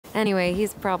Anyway,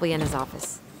 he's probably in his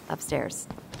office, upstairs.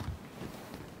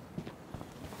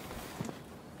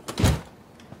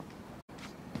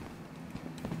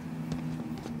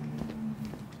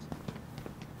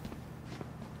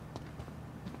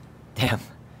 Damn,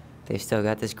 they've still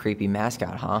got this creepy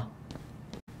mascot, huh?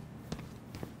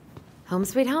 Home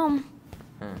sweet home.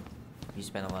 You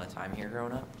spent a lot of time here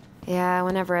growing up? Yeah,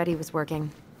 whenever Eddie was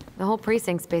working. The whole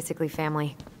precinct's basically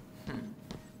family. It's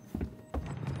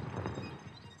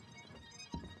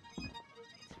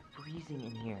freezing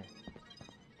in here.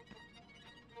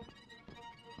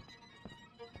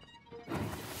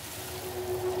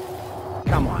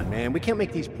 Come on, man. We can't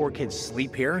make these poor kids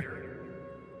sleep here.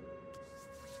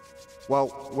 Well,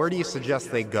 where do you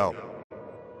suggest they go?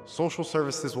 Social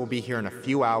services will be here in a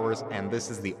few hours, and this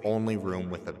is the only room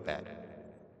with a bed.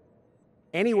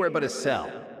 Anywhere but a cell.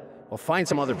 We'll find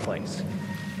some other place.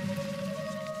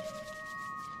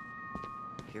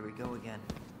 Here we go again.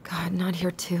 God, not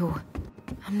here too.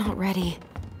 I'm not ready.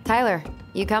 Tyler,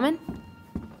 you coming?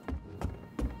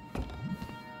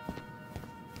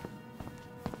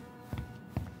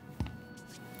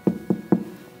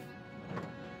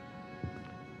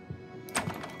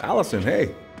 Allison,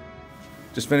 hey.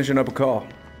 Just finishing up a call.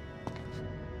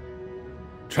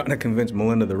 Trying to convince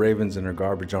Melinda the Ravens and her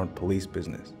garbage aren't police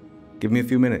business. Give me a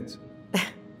few minutes.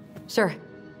 Sure.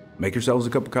 Make yourselves a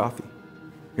cup of coffee.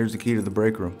 Here's the key to the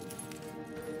break room.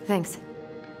 Thanks.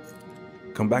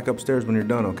 Come back upstairs when you're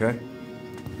done, okay?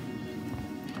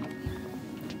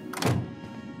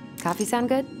 Coffee sound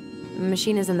good?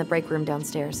 Machine is in the break room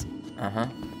downstairs. Uh-huh.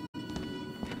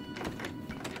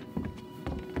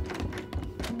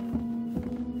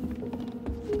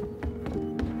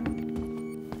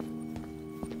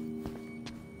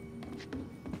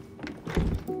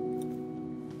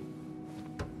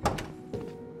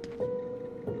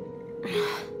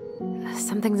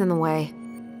 Something's in the way.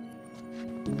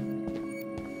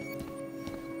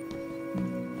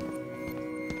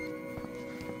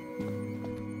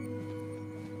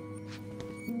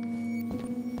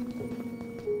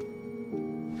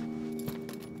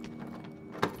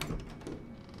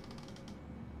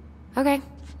 Okay,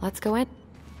 let's go in.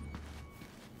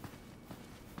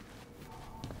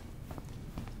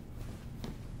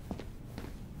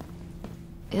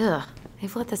 Ugh,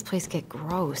 they've let this place get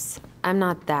gross. I'm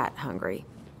not that hungry.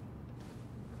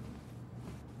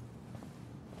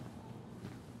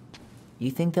 You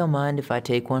think they'll mind if I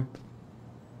take one?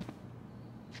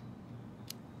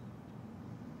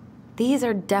 These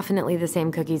are definitely the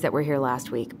same cookies that were here last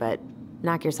week, but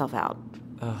knock yourself out.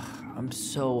 Ugh, I'm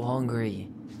so hungry.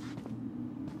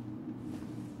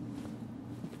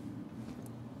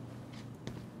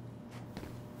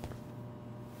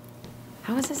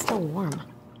 How is it still warm?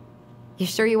 You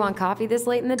sure you want coffee this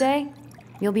late in the day?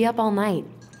 You'll be up all night.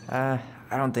 I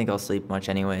don't think I'll sleep much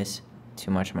anyways. Too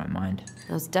much on my mind.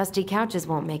 Those dusty couches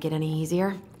won't make it any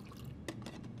easier.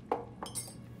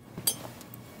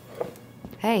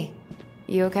 Hey,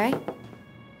 you okay?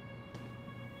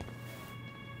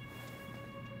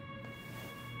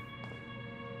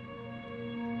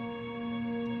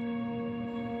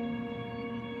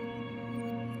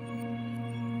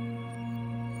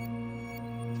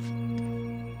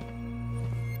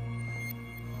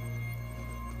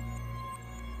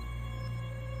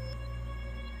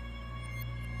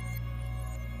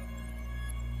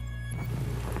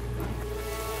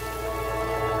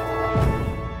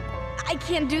 I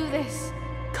can't do this.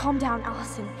 Calm down,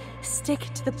 Allison. Stick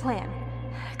to the plan.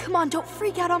 Come on, don't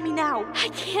freak out on me now. I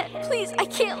can't, please, I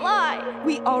can't lie.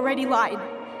 We already lied.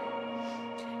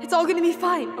 It's all gonna be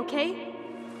fine, okay?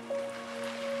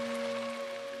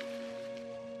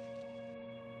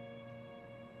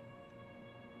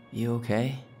 You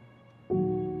okay?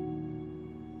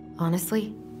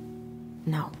 Honestly,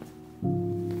 no.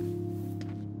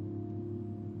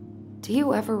 Do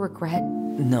you ever regret?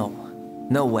 No.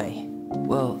 No way.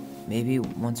 Well, maybe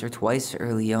once or twice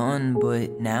early on,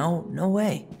 but now, no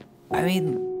way. I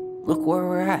mean, look where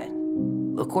we're at.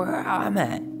 Look where I'm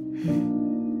at.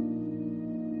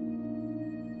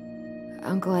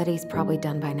 Uncle Eddie's probably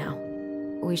done by now.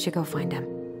 We should go find him.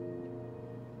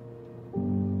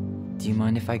 Do you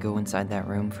mind if I go inside that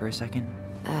room for a second?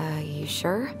 You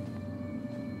sure?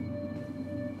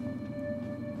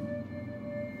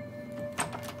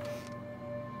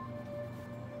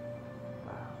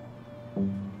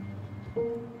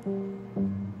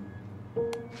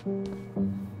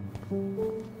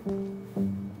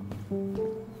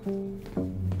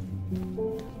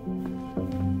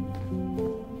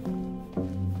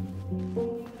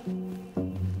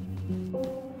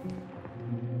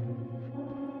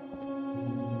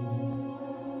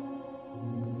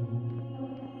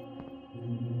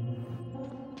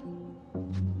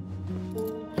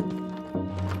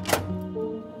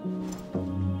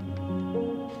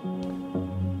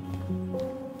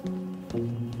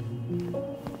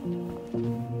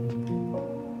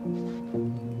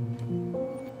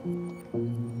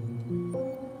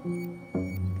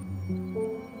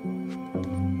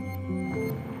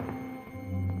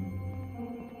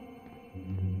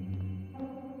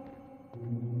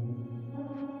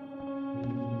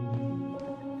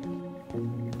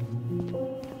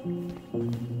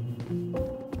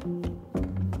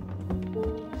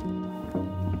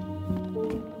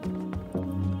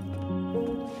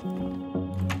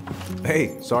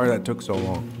 Hey, sorry that took so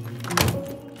long.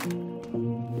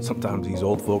 Sometimes these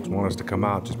old folks want us to come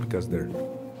out just because they're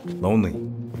lonely.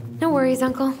 No worries,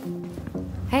 Uncle.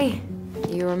 Hey,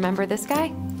 you remember this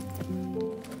guy?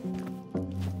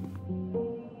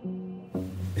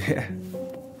 Yeah,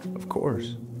 of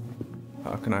course.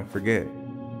 How can I forget?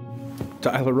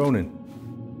 Tyler Ronan,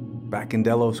 back in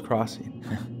Delos Crossing.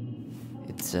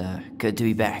 It's, good to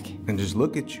be back. And just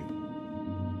look at you.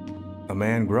 A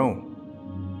man grown.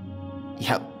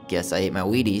 Yep, guess I ate my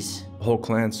Wheaties. The whole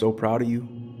clan's so proud of you.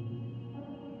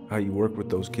 How you work with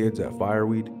those kids at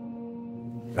Fireweed.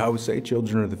 I would say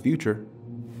children are the future.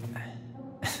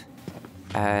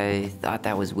 I thought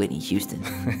that was Whitney Houston.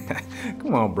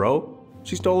 Come on, bro.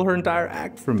 She stole her entire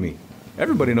act from me.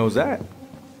 Everybody knows that.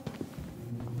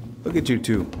 Look at you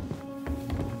two.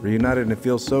 Reunited and it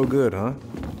feels so good, huh?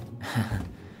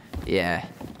 Yeah,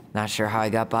 not sure how I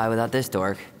got by without this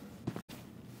dork.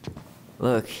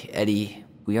 Look, Eddie,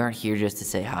 we aren't here just to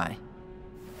say hi.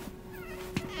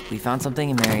 We found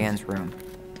something in Marianne's room.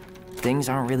 Things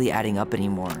aren't really adding up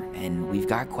anymore, and we've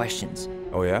got questions.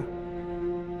 Oh, yeah?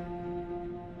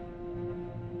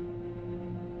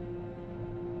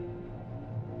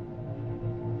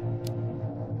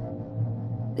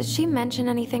 Did she mention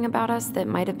anything about us that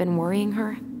might have been worrying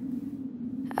her?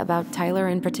 About Tyler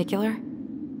in particular?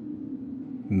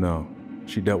 No.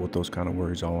 She dealt with those kind of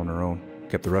worries all on her own.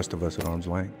 Kept the rest of us at arm's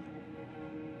length.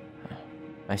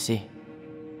 I see.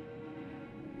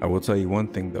 I will tell you one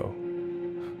thing, though.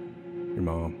 Your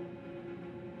mom.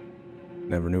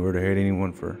 Never knew her to hate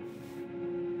anyone for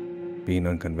being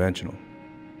unconventional.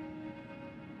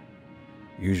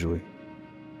 Usually,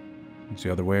 it's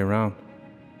the other way around.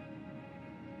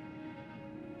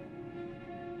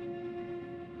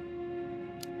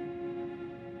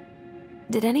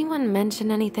 Did anyone mention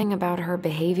anything about her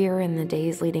behavior in the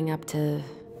days leading up to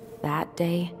that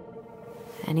day?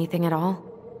 Anything at all?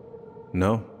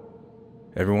 No.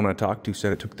 Everyone I talked to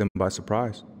said it took them by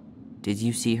surprise. Did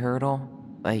you see her at all?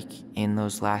 Like, in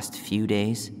those last few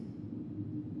days?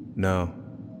 No.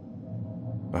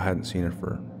 I hadn't seen her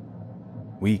for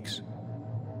weeks.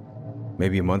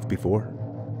 Maybe a month before.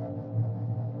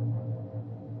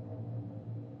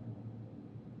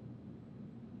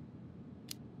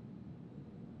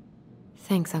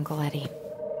 Thanks, Uncle Eddie.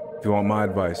 If you want my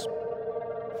advice,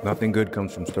 nothing good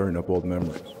comes from stirring up old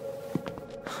memories.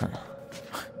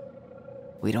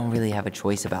 We don't really have a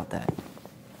choice about that.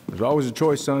 There's always a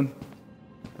choice, son.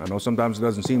 I know sometimes it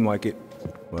doesn't seem like it,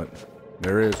 but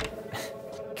there is.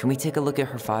 Can we take a look at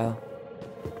her file?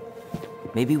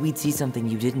 Maybe we'd see something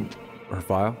you didn't. Her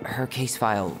file? Her case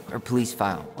file, or police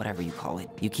file, whatever you call it.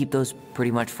 You keep those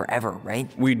pretty much forever, right?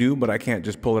 We do, but I can't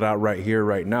just pull it out right here,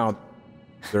 right now.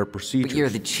 There are procedures. But you're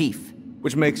the chief.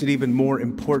 Which makes it even more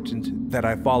important that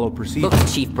I follow procedures. Look,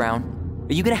 Chief Brown,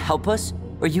 are you gonna help us?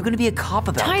 Or are you gonna be a cop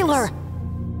about Tyler!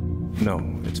 this?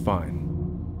 No, it's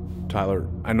fine. Tyler,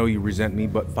 I know you resent me,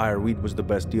 but Fireweed was the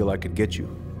best deal I could get you.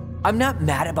 I'm not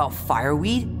mad about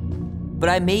Fireweed, but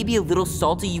I may be a little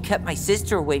salty you kept my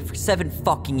sister away for 7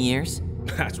 fucking years.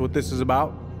 That's what this is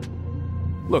about?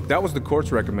 Look, that was the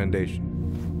court's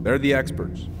recommendation. They're the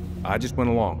experts. I just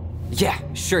went along. Yeah,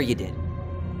 sure you did.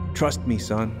 Trust me,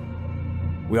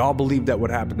 son. We all believed that what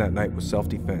happened that night was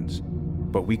self-defense,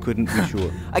 but we couldn't be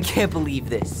sure. I can't believe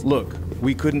this. Look,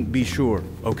 we couldn't be sure,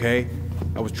 okay?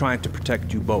 I was trying to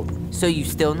protect you both. So you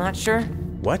still not sure?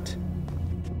 What?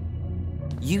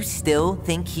 You still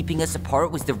think keeping us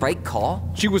apart was the right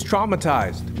call? She was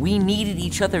traumatized. We needed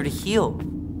each other to heal,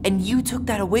 and you took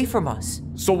that away from us.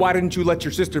 So why didn't you let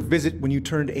your sister visit when you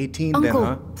turned 18 Uncle, then,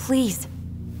 huh? please.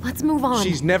 Let's move on.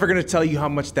 She's never gonna tell you how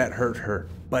much that hurt her,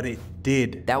 but it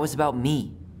did. That was about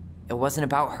me. It wasn't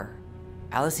about her.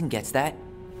 Allison gets that,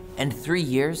 and 3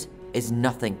 years is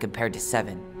nothing compared to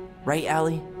 7. Right,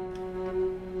 Allie?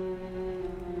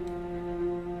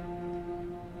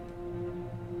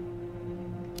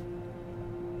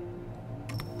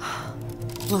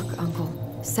 Look,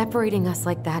 Uncle, separating us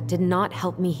like that did not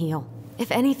help me heal.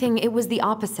 If anything, it was the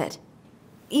opposite.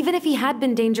 Even if he had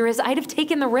been dangerous, I'd have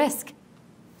taken the risk.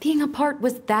 Being apart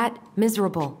was that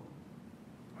miserable.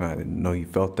 I didn't know you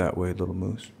felt that way, little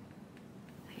moose.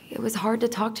 It was hard to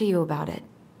talk to you about it.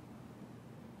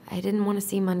 I didn't want to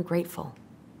seem ungrateful.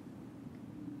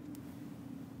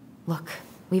 Look,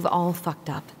 we've all fucked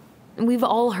up. And we've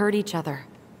all hurt each other.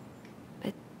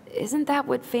 But isn't that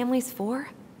what family's for?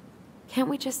 Can't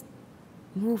we just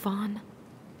move on?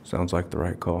 Sounds like the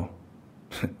right call.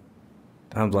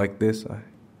 Times like this,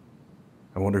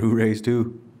 I wonder who raised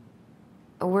who.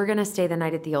 We're gonna stay the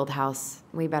night at the old house.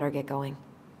 We better get going.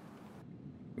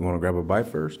 You wanna grab a bite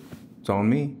first? It's on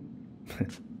me.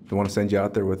 Don't want to send you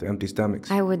out there with empty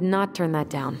stomachs. I would not turn that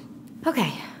down.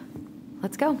 Okay,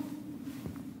 let's go.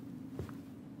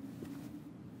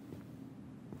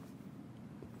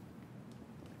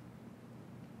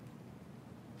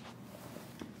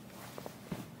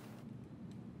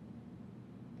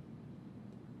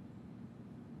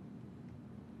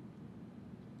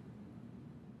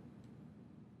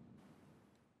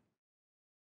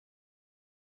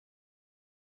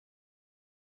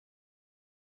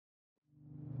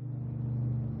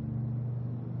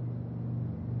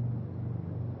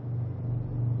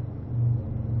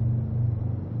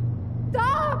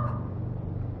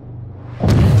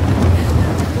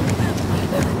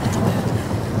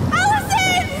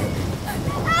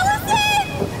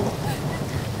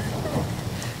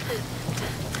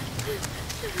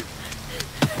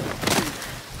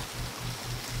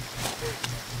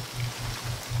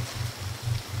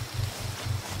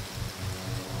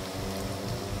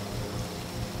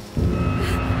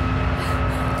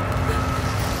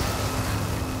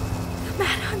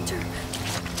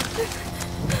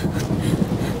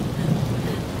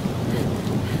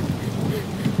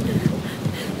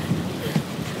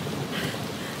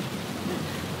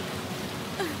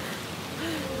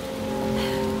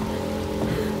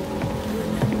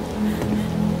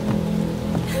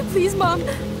 Please, Mom.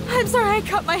 I'm sorry I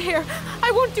cut my hair.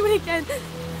 I won't do it again.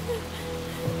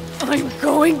 I'm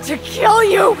going to kill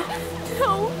you!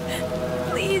 No.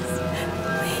 Please.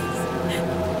 Please.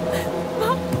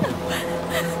 Mom, no.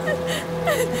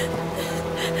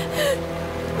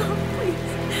 Mom, please.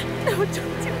 No, don't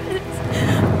do this.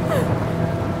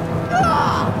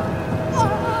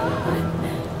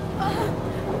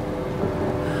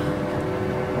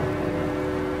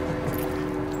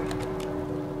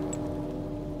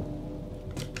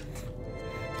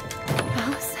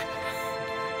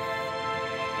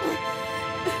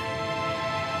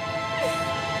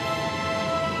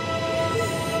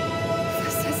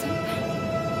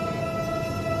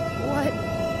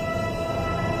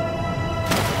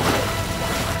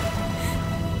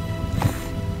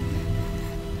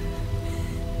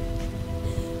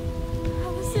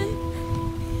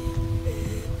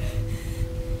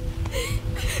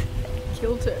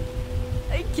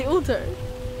 I killed her.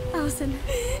 Allison,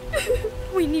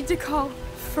 we need to call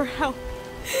for help.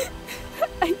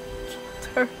 I killed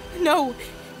her. No,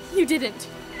 you didn't.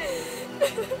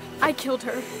 I killed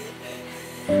her.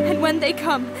 And when they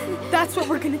come, that's what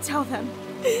we're gonna tell them.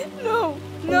 No,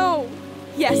 no.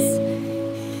 Yes,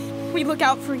 we look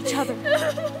out for each other.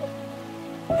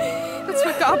 That's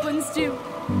what goblins do.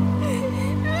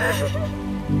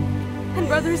 And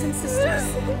brothers and sisters.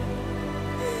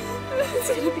 It's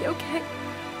gonna be okay.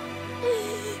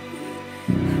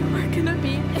 We're gonna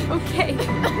be okay.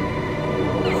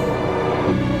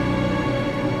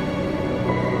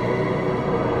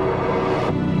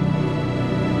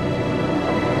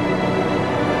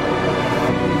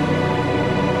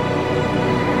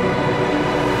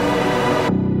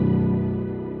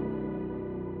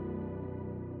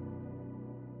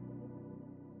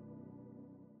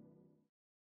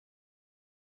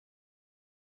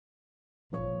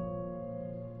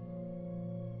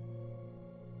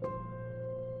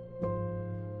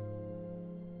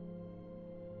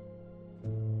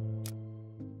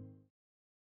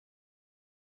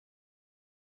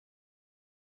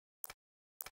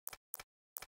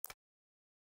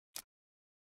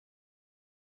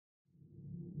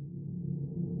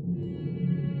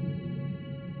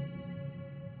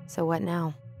 So what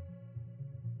now?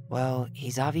 Well,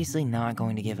 he's obviously not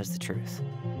going to give us the truth.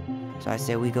 So I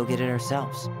say we go get it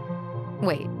ourselves.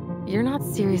 Wait, you're not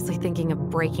seriously thinking of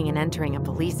breaking and entering a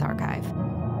police archive?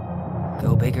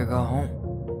 Go big or go home.